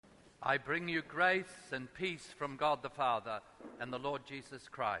I bring you grace and peace from God the Father and the Lord Jesus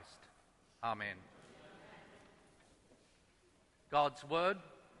Christ. Amen. God's word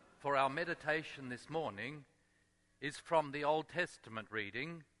for our meditation this morning is from the Old Testament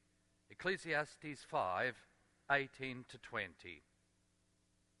reading, Ecclesiastes 5:18 to 20.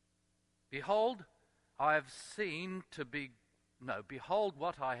 Behold, what I have seen to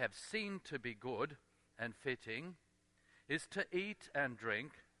be good and fitting is to eat and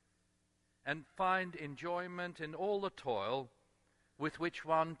drink and find enjoyment in all the toil with which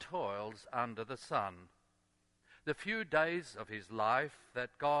one toils under the sun, the few days of his life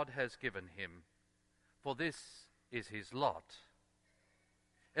that God has given him, for this is his lot.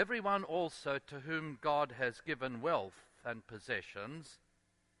 Everyone also to whom God has given wealth and possessions,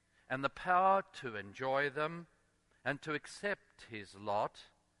 and the power to enjoy them, and to accept his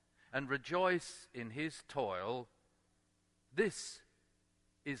lot, and rejoice in his toil, this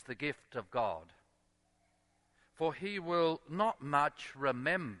is the gift of God. For he will not much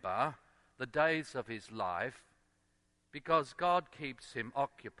remember the days of his life, because God keeps him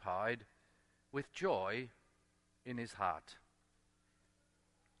occupied with joy in his heart.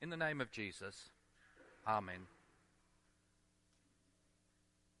 In the name of Jesus, Amen.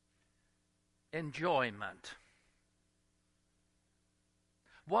 Enjoyment.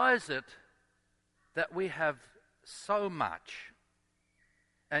 Why is it that we have so much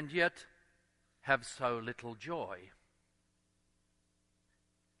and yet have so little joy?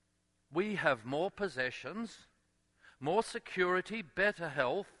 We have more possessions, more security, better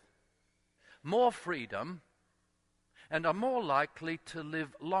health, more freedom, and are more likely to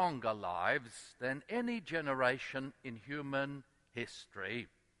live longer lives than any generation in human history.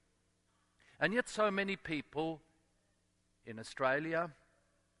 And yet so many people in Australia,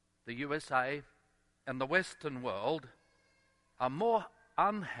 the USA, and the Western world are more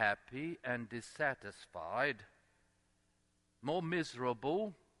unhappy and dissatisfied, more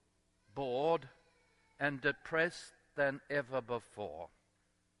miserable, bored, and depressed than ever before.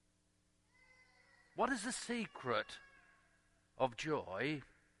 What is the secret of joy?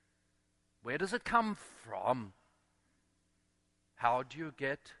 Where does it come from? How do you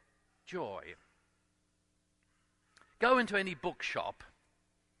get joy? Go into any bookshop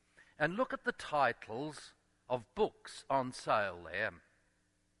and look at the titles of books on sale there.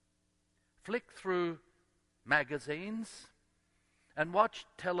 Flick through magazines and watch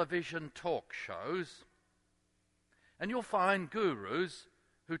television talk shows, and you'll find gurus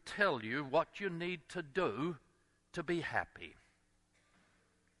who tell you what you need to do to be happy.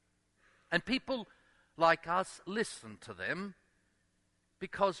 And people like us listen to them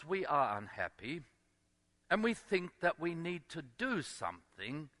because we are unhappy, and we think that we need to do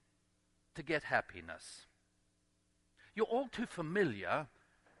something to get happiness. You're all too familiar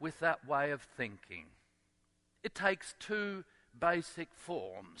with that way of thinking. It takes two basic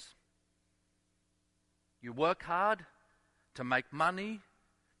forms. You work hard to make money,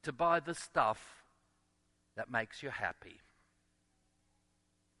 to buy the stuff that makes you happy.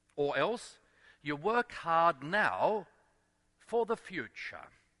 Or else, you work hard now for the future,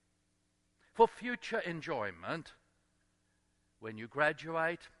 for future enjoyment when you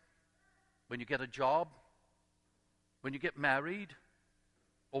graduate, when you get a job, when you get married,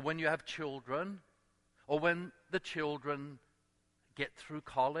 or when you have children, or when the children get through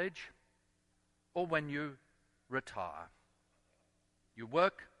college, or when you retire. You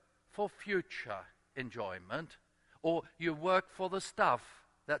work for future enjoyment, or you work for the stuff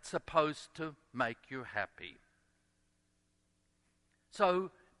that's supposed to make you happy.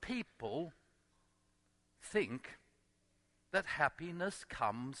 So people think that happiness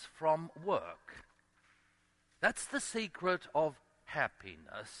comes from work. That's the secret of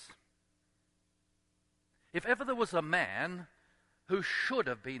happiness. If ever there was a man who should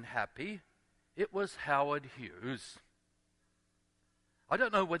have been happy, it was Howard Hughes. I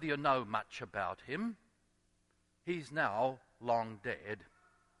don't know whether you know much about him. He's now long dead.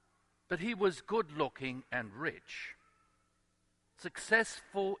 But he was good-looking and rich,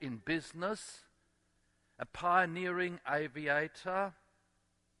 successful in business, a pioneering aviator,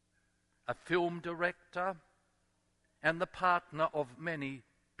 a film director, and the partner of many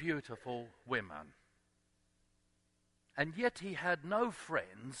beautiful women. And yet he had no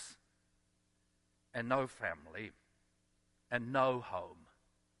friends and no family and no home.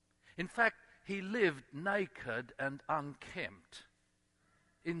 In fact, he lived naked and unkempt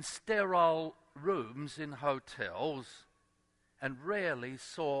in sterile rooms in hotels and rarely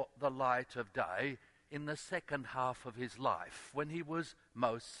saw the light of day in the second half of his life when he was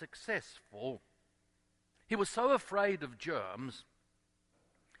most successful. He was so afraid of germs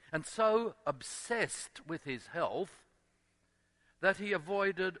and so obsessed with his health that he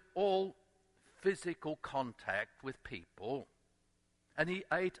avoided all physical contact with people, and he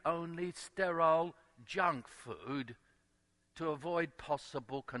ate only sterile junk food to avoid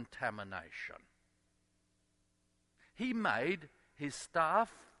possible contamination. He made his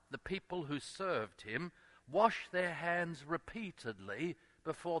staff, the people who served him, wash their hands repeatedly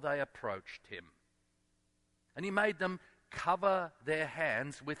before they approached him. And he made them cover their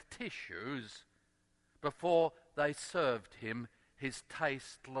hands with tissues before they served him his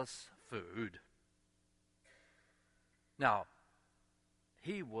tasteless food. Now,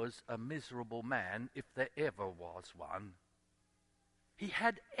 he was a miserable man if there ever was one. He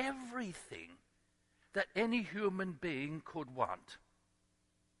had everything that any human being could want,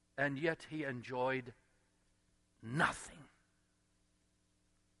 and yet he enjoyed nothing.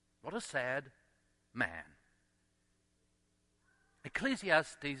 What a sad man.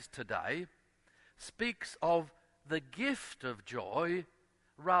 Ecclesiastes today speaks of the gift of joy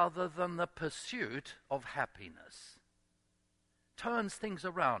rather than the pursuit of happiness. Turns things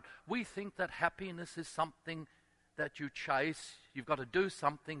around. We think that happiness is something that you chase, you've got to do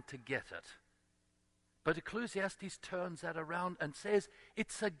something to get it. But Ecclesiastes turns that around and says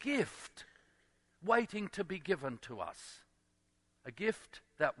it's a gift waiting to be given to us. A gift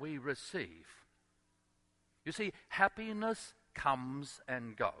that we receive. You see, happiness comes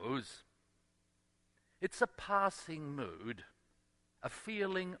and goes. It's a passing mood, a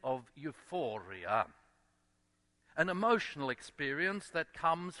feeling of euphoria, an emotional experience that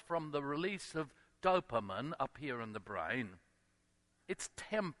comes from the release of dopamine up here in the brain. It's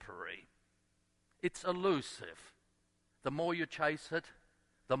temporary. It's elusive. The more you chase it,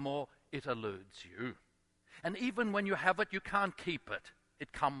 the more it eludes you. And even when you have it, you can't keep it.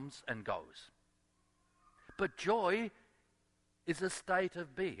 It comes and goes. But joy is a state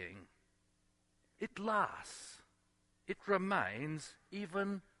of being. It lasts. It remains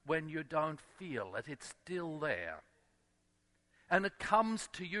even when you don't feel it. It's still there. And it comes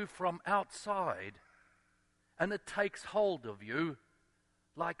to you from outside. And it takes hold of you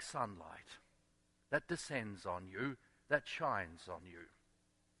like sunlight that descends on you, that shines on you.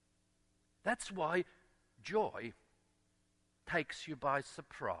 That's why joy takes you by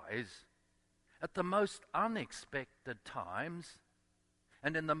surprise at the most unexpected times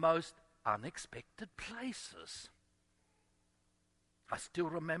and in the most unexpected places. I still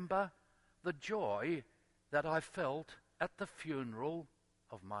remember the joy that I felt at the funeral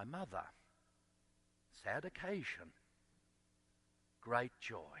of my mother. Sad occasion, great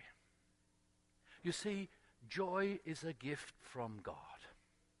joy. You see, joy is a gift from God.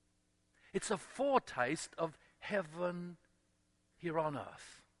 It's a foretaste of heaven here on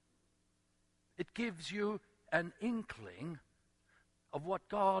earth. It gives you an inkling of what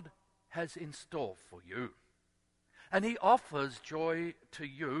God has in store for you. And He offers joy to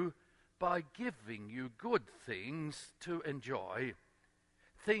you by giving you good things to enjoy,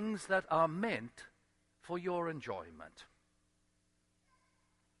 things that are meant for your enjoyment.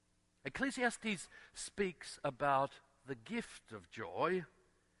 Ecclesiastes speaks about the gift of joy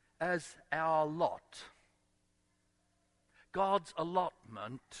as our lot, God's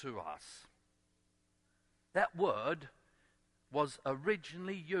allotment to us. That word was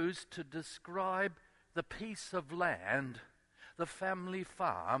originally used to describe the piece of land, the family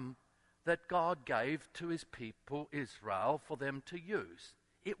farm that God gave to His people Israel for them to use.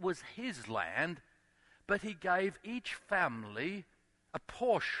 It was His land, but He gave each family a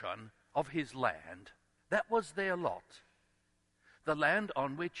portion of His land. That was their lot. The land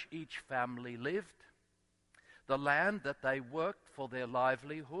on which each family lived, the land that they worked for their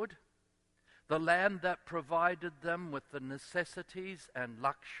livelihood, the land that provided them with the necessities and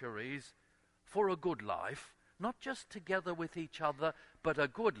luxuries for a good life, not just together with each other, but a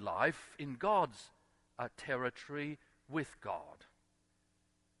good life in God's territory with God.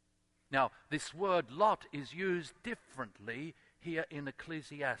 Now, this word lot is used differently here in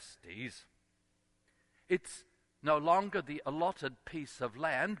Ecclesiastes. It's no longer the allotted piece of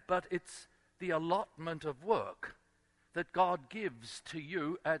land, but it's the allotment of work that God gives to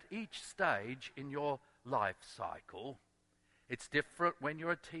you at each stage in your life cycle. It's different when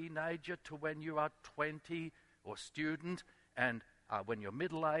you're a teenager to when you are 20 or student, and when you're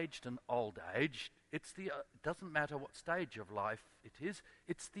middle-aged and old-aged. It doesn't matter what stage of life it is.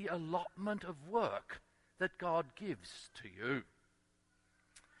 It's the allotment of work that God gives to you.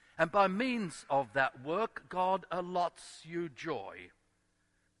 And by means of that work, God allots you joy.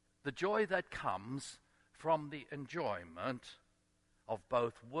 The joy that comes from the enjoyment of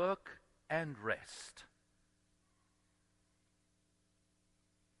both work and rest.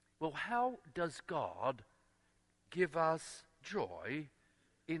 Well, how does God give us joy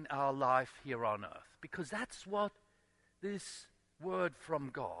in our life here on earth? Because that's what this word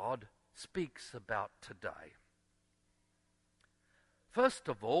from God speaks about today. First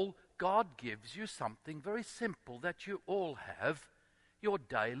of all, God gives you something very simple that you all have, your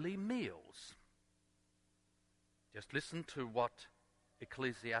daily meals. Just listen to what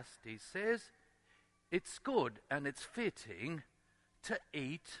Ecclesiastes says. It's good and it's fitting to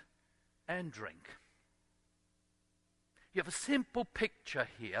eat and drink. You have a simple picture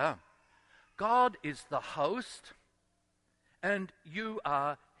here. God is the host and you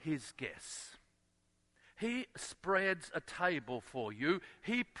are his guests. He spreads a table for you.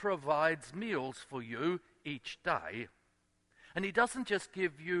 He provides meals for you each day. And he doesn't just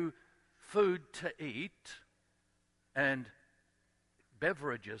give you food to eat and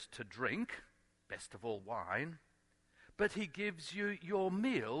beverages to drink, best of all wine, but he gives you your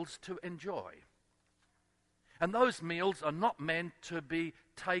meals to enjoy. And those meals are not meant to be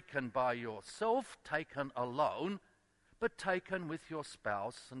taken by yourself, taken alone, but taken with your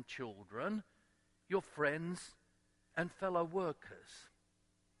spouse and children, your friends and fellow workers.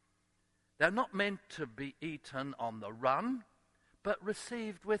 They're not meant to be eaten on the run, but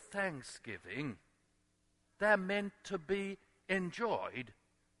received with thanksgiving. They're meant to be enjoyed,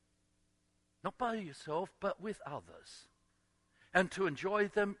 not by yourself, but with others. And to enjoy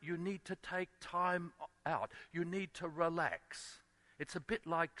them, you need to take time out. You need to relax. It's a bit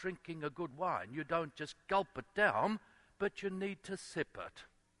like drinking a good wine. You don't just gulp it down, but you need to sip it,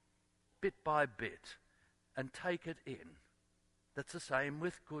 bit by bit, and take it in. That's the same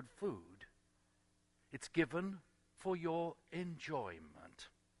with good food. It's given for your enjoyment.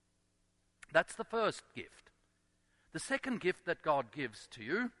 That's the first gift. The second gift that God gives to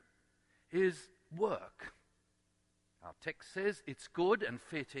you is work. Our text says it's good and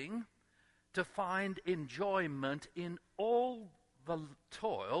fitting to find enjoyment in all the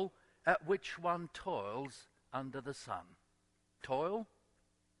toil at which one toils under the sun. Toil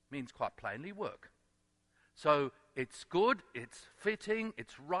means quite plainly work. So it's good, it's fitting,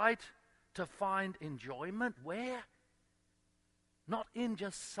 it's right to find enjoyment where? Not in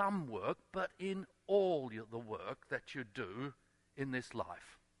just some work, but in all the work that you do in this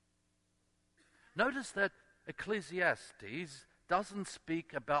life. Notice that Ecclesiastes doesn't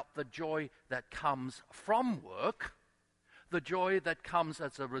speak about the joy that comes from work, the joy that comes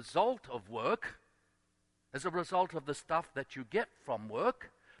as a result of work, as a result of the stuff that you get from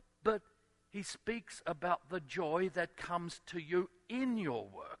work, but he speaks about the joy that comes to you in your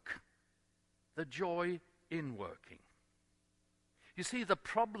work, the joy in working. You see, the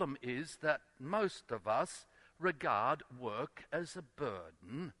problem is that most of us regard work as a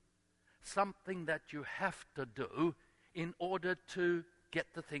burden, something that you have to do in order to get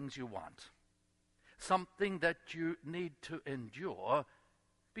the things you want, something that you need to endure,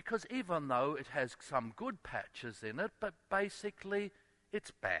 because even though it has some good patches in it, but basically it's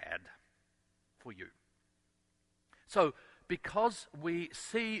bad for you. So, because we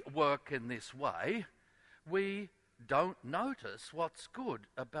see work in this way, we don't notice what's good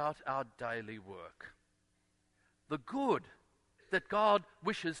about our daily work. The good that God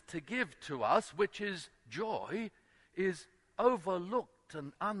wishes to give to us, which is joy, is overlooked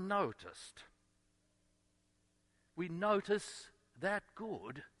and unnoticed. We notice that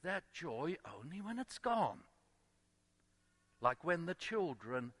good, that joy, only when it's gone. Like when the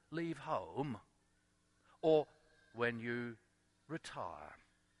children leave home, or when you retire.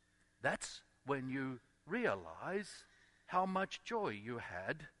 That's when you realize how much joy you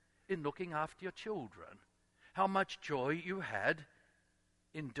had in looking after your children, how much joy you had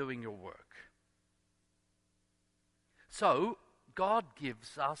in doing your work. So, God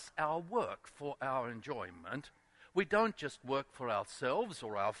gives us our work for our enjoyment. We don't just work for ourselves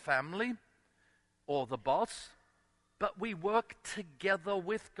or our family or the boss, but we work together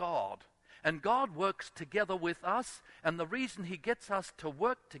with God. And God works together with us, and the reason he gets us to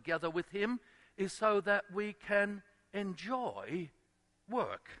work together with him is so that we can enjoy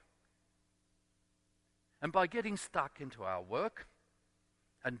work. And by getting stuck into our work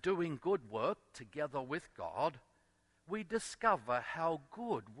and doing good work together with God, we discover how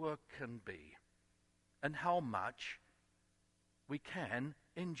good work can be and how much we can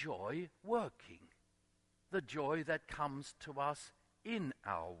enjoy working, the joy that comes to us in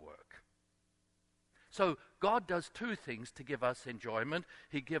our work. So God does two things to give us enjoyment.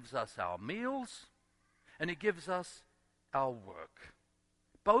 He gives us our meals and he gives us our work.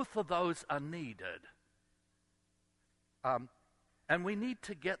 Both of those are needed. And we need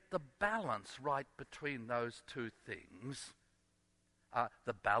to get the balance right between those two things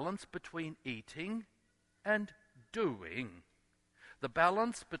the balance between eating and doing. The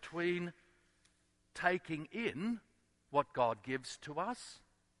balance between taking in what God gives to us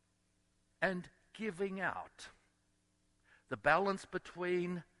and giving out. The balance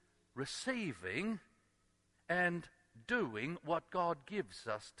between receiving and doing what God gives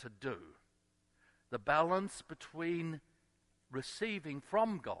us to do. The balance between receiving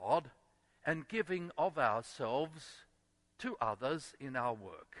from God and giving of ourselves to others in our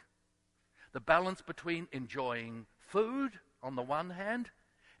work. The balance between enjoying food on the one hand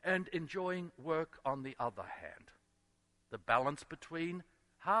and enjoying work on the other hand. The balance between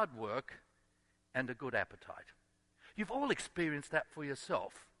hard work and a good appetite. You've all experienced that for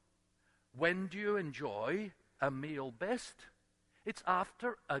yourself. When do you enjoy a meal best? It's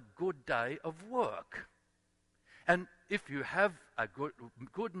after a good day of work. And if you have a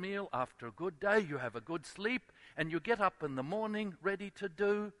good meal after a good day, you have a good sleep, and you get up in the morning ready to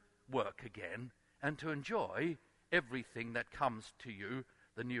do work again and to enjoy everything that comes to you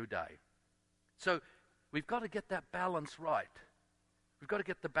the new day. So we've got to get that balance right. We've got to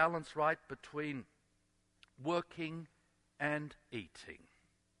get the balance right between working and eating.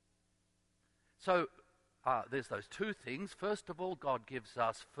 So there's those two things. First of all, God gives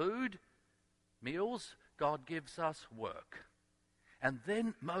us food, meals. God gives us work. And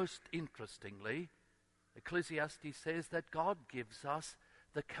then, most interestingly, Ecclesiastes says that God gives us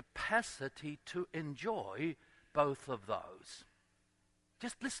the capacity to enjoy both of those.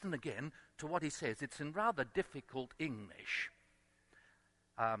 Just listen again to what he says. It's in rather difficult English.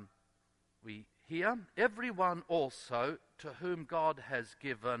 We hear, everyone also to whom God has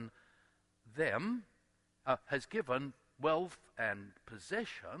given wealth and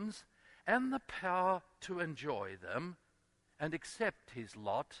possessions and the power to enjoy them and accept his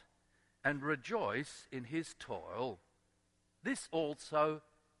lot and rejoice in his toil. This also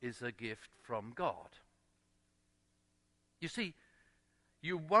is a gift from God. You see,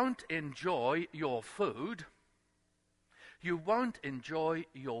 you won't enjoy your food, you won't enjoy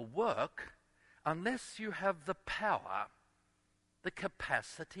your work unless you have the power, the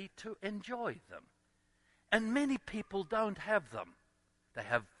capacity to enjoy them. And many people don't have them. They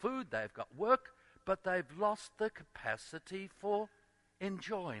have food, they've got work, but they've lost the capacity for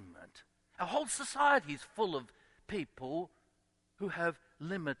enjoyment. Our whole society is full of people who have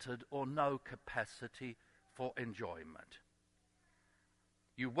limited or no capacity for enjoyment.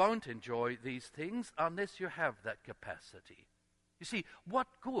 You won't enjoy these things unless you have that capacity. You see, what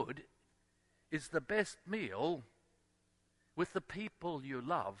good is the best meal with the people you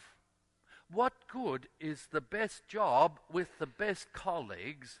love? What good is the best job with the best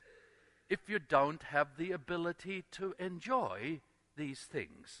colleagues if you don't have the ability to enjoy these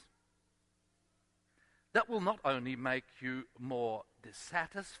things? That will not only make you more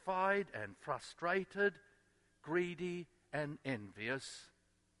dissatisfied and frustrated, greedy and envious,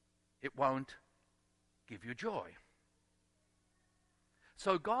 it won't give you joy.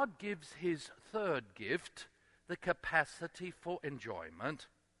 So God gives his third gift, the capacity for enjoyment,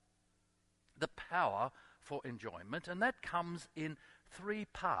 the power for enjoyment, and that comes in three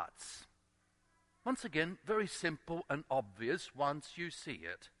parts. Once again, very simple and obvious once you see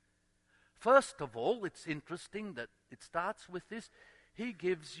it. First of all, it's interesting that it starts with this. He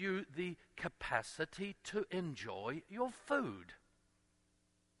gives you the capacity to enjoy your food.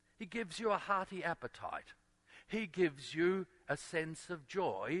 He gives you a hearty appetite. He gives you a sense of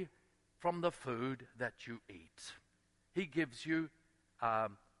joy from the food that you eat. He gives you a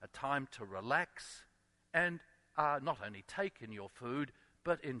time to relax and not only take in your food,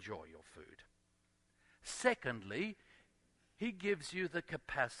 but enjoy your food. Secondly, he gives you the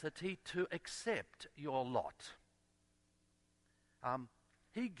capacity to accept your lot.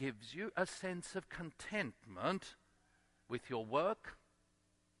 He gives you a sense of contentment with your work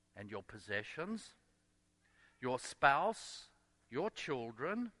and your possessions, your spouse, your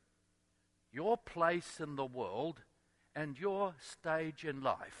children, your place in the world, and your stage in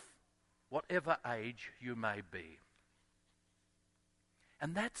life, whatever age you may be.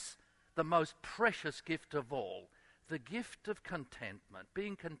 And that's the most precious gift of all, the gift of contentment,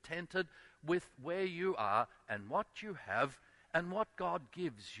 being contented with where you are and what you have and what God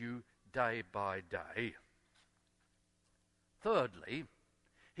gives you day by day. Thirdly,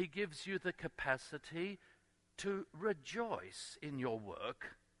 he gives you the capacity to rejoice in your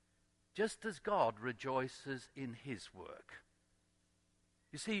work, just as God rejoices in his work.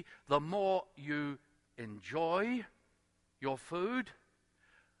 You see, the more you enjoy your food,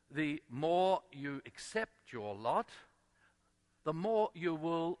 the more you accept your lot, the more you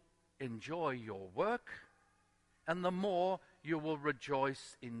will enjoy your work, and the more you will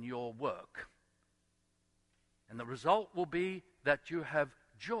rejoice in your work. And the result will be that you have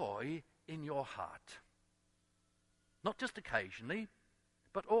joy in your heart. Not just occasionally,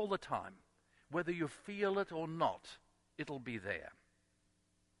 but all the time. Whether you feel it or not, it'll be there.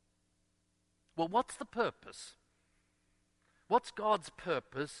 Well, what's the purpose? What's God's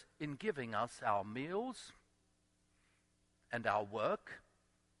purpose in giving us our meals and our work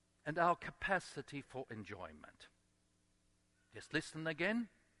and our capacity for enjoyment? Just listen again.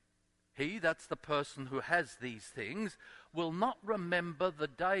 He, that's the person who has these things, will not remember the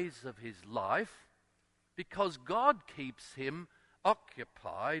days of his life because God keeps him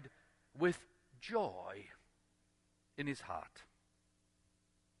occupied with joy in his heart.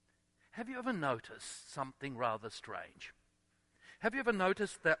 Have you ever noticed something rather strange? Have you ever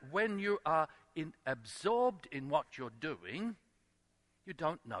noticed that when you are absorbed in what you're doing, you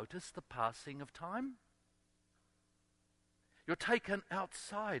don't notice the passing of time? You're taken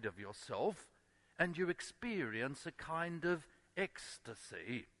outside of yourself and you experience a kind of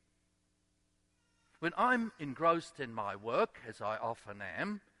ecstasy. When I'm engrossed in my work, as I often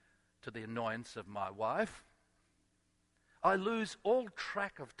am, to the annoyance of my wife, I lose all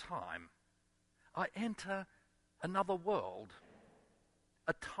track of time. I enter another world,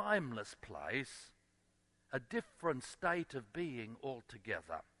 a timeless place, a different state of being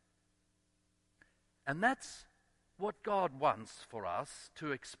altogether. And that's what God wants for us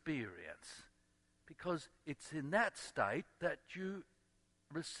to experience, because it's in that state that you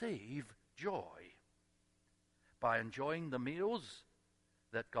receive joy. By enjoying the meals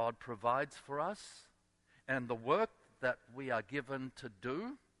that God provides for us and the work that we are given to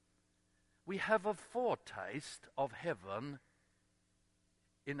do, we have a foretaste of heaven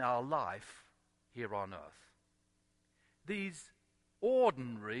in our life here on earth. These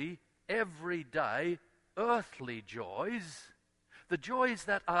ordinary, everyday, earthly joys, the joys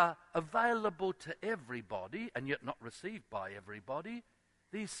that are available to everybody and yet not received by everybody,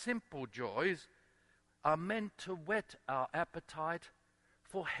 these simple joys are meant to whet our appetite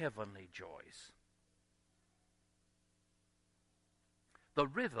for heavenly joys. The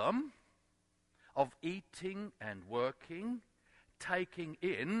rhythm of eating and working, taking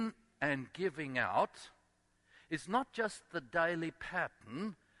in and giving out, is not just the daily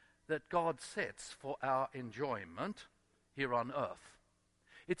pattern that God sets for our enjoyment here on earth.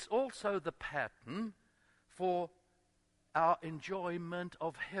 It's also the pattern for our enjoyment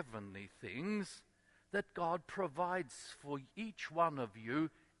of heavenly things that God provides for each one of you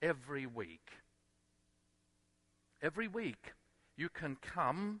every week. Every week you can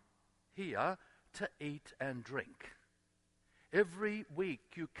come here to eat and drink. Every week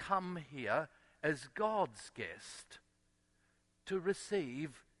you come here as God's guest to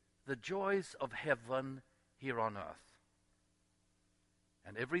receive the joys of heaven here on earth.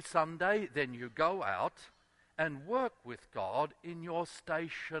 And every Sunday then you go out and work with God in your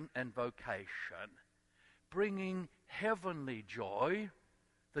station and vocation, bringing heavenly joy,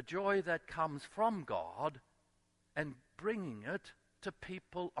 the joy that comes from God, and bringing it to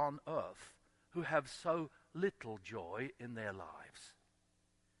people on earth who have so little joy in their lives.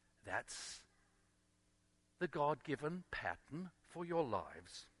 That's the God-given pattern for your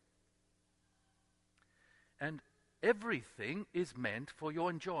lives. And everything is meant for your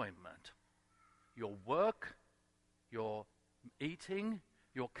enjoyment. Your work, your eating,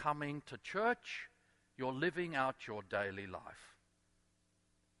 your coming to church, your living out your daily life.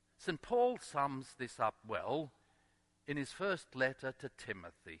 St. Paul sums this up well in his first letter to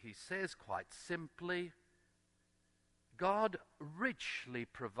Timothy. He says quite simply, God richly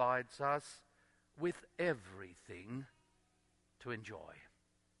provides us with everything to enjoy.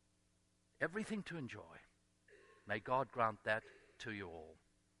 Everything to enjoy. May God grant that to you all.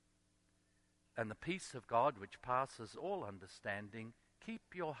 And the peace of God, which passes all understanding, keep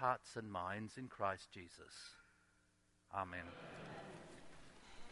your hearts and minds in Christ Jesus. Amen.